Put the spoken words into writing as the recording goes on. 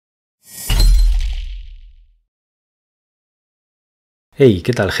Hey,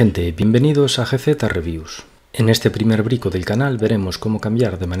 ¿qué tal gente? Bienvenidos a GZ Reviews. En este primer brico del canal veremos cómo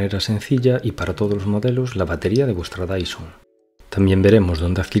cambiar de manera sencilla y para todos los modelos la batería de vuestra Dyson. También veremos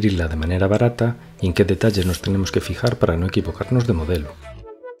dónde adquirirla de manera barata y en qué detalles nos tenemos que fijar para no equivocarnos de modelo.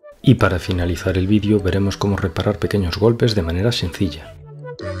 Y para finalizar el vídeo veremos cómo reparar pequeños golpes de manera sencilla.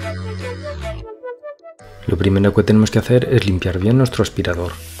 Lo primero que tenemos que hacer es limpiar bien nuestro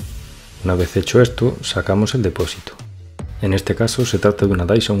aspirador. Una vez hecho esto, sacamos el depósito. En este caso se trata de una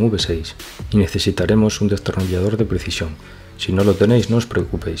Dyson V6 y necesitaremos un destornillador de precisión. Si no lo tenéis no os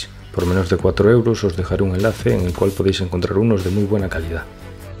preocupéis, por menos de 4 euros os dejaré un enlace en el cual podéis encontrar unos de muy buena calidad.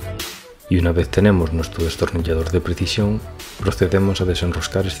 Y una vez tenemos nuestro destornillador de precisión, procedemos a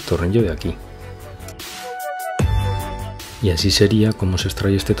desenroscar este tornillo de aquí. Y así sería como se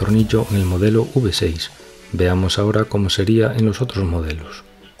extrae este tornillo en el modelo V6. Veamos ahora cómo sería en los otros modelos.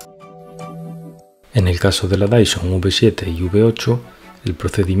 En el caso de la Dyson V7 y V8, el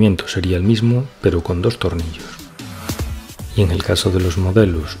procedimiento sería el mismo, pero con dos tornillos. Y en el caso de los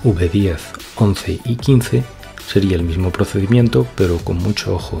modelos V10, 11 y 15, sería el mismo procedimiento, pero con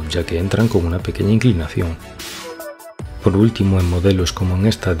mucho ojo, ya que entran con una pequeña inclinación. Por último, en modelos como en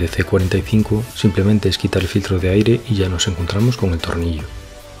esta de C45, simplemente es quitar el filtro de aire y ya nos encontramos con el tornillo.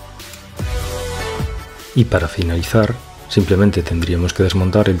 Y para finalizar, simplemente tendríamos que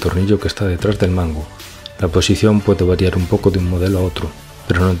desmontar el tornillo que está detrás del mango. La posición puede variar un poco de un modelo a otro,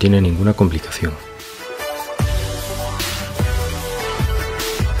 pero no tiene ninguna complicación.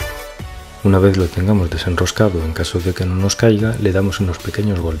 Una vez lo tengamos desenroscado, en caso de que no nos caiga, le damos unos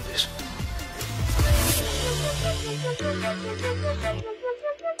pequeños golpes.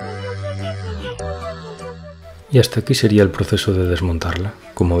 Y hasta aquí sería el proceso de desmontarla.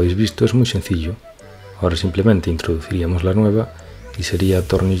 Como habéis visto, es muy sencillo. Ahora simplemente introduciríamos la nueva y sería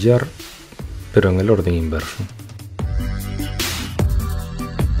atornillar, pero en el orden inverso.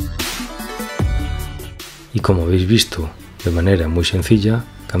 Y como habéis visto, de manera muy sencilla,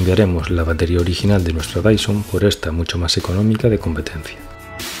 cambiaremos la batería original de nuestra Dyson por esta mucho más económica de competencia.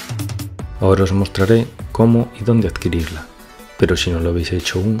 Ahora os mostraré cómo y dónde adquirirla, pero si no lo habéis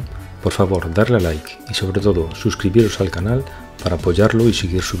hecho aún, por favor darle a like y sobre todo suscribiros al canal para apoyarlo y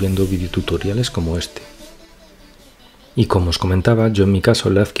seguir subiendo videotutoriales como este. Y como os comentaba, yo en mi caso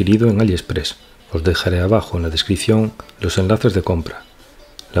la he adquirido en Aliexpress. Os dejaré abajo en la descripción los enlaces de compra.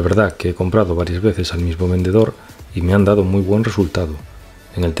 La verdad que he comprado varias veces al mismo vendedor y me han dado muy buen resultado.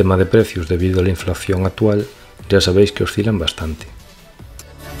 En el tema de precios, debido a la inflación actual, ya sabéis que oscilan bastante.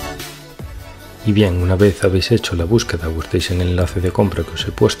 Y bien, una vez habéis hecho la búsqueda o estéis en el enlace de compra que os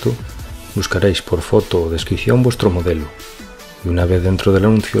he puesto, buscaréis por foto o descripción vuestro modelo. Y una vez dentro del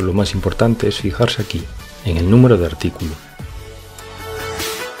anuncio, lo más importante es fijarse aquí, en el número de artículo,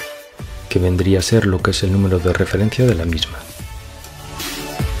 que vendría a ser lo que es el número de referencia de la misma.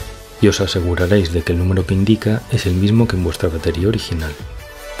 Y os aseguraréis de que el número que indica es el mismo que en vuestra batería original.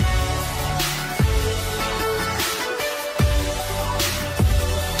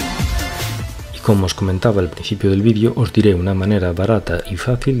 Y como os comentaba al principio del vídeo, os diré una manera barata y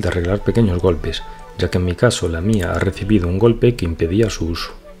fácil de arreglar pequeños golpes, ya que en mi caso la mía ha recibido un golpe que impedía su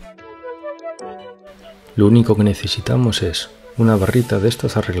uso. Lo único que necesitamos es una barrita de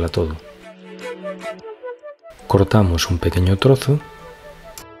estas arregla todo. Cortamos un pequeño trozo,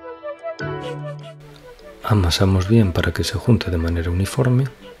 amasamos bien para que se junte de manera uniforme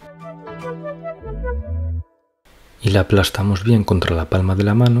y la aplastamos bien contra la palma de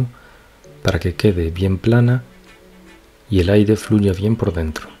la mano para que quede bien plana y el aire fluya bien por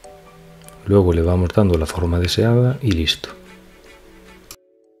dentro. Luego le vamos dando la forma deseada y listo.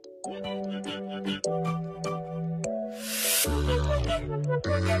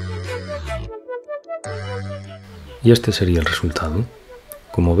 Y este sería el resultado.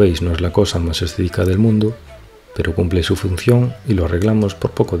 Como veis, no es la cosa más estética del mundo, pero cumple su función y lo arreglamos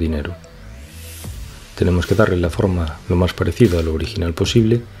por poco dinero. Tenemos que darle la forma lo más parecida a lo original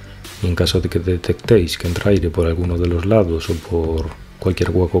posible y en caso de que detectéis que entra aire por alguno de los lados o por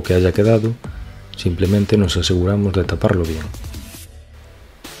cualquier hueco que haya quedado, simplemente nos aseguramos de taparlo bien.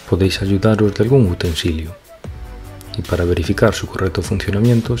 Podéis ayudaros de algún utensilio y para verificar su correcto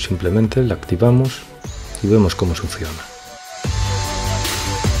funcionamiento simplemente la activamos y vemos cómo funciona.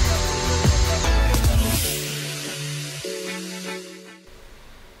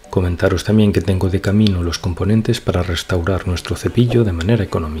 Comentaros también que tengo de camino los componentes para restaurar nuestro cepillo de manera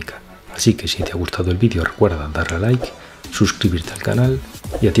económica, así que si te ha gustado el vídeo recuerda darle a like, suscribirte al canal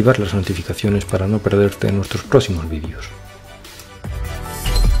y activar las notificaciones para no perderte nuestros próximos vídeos.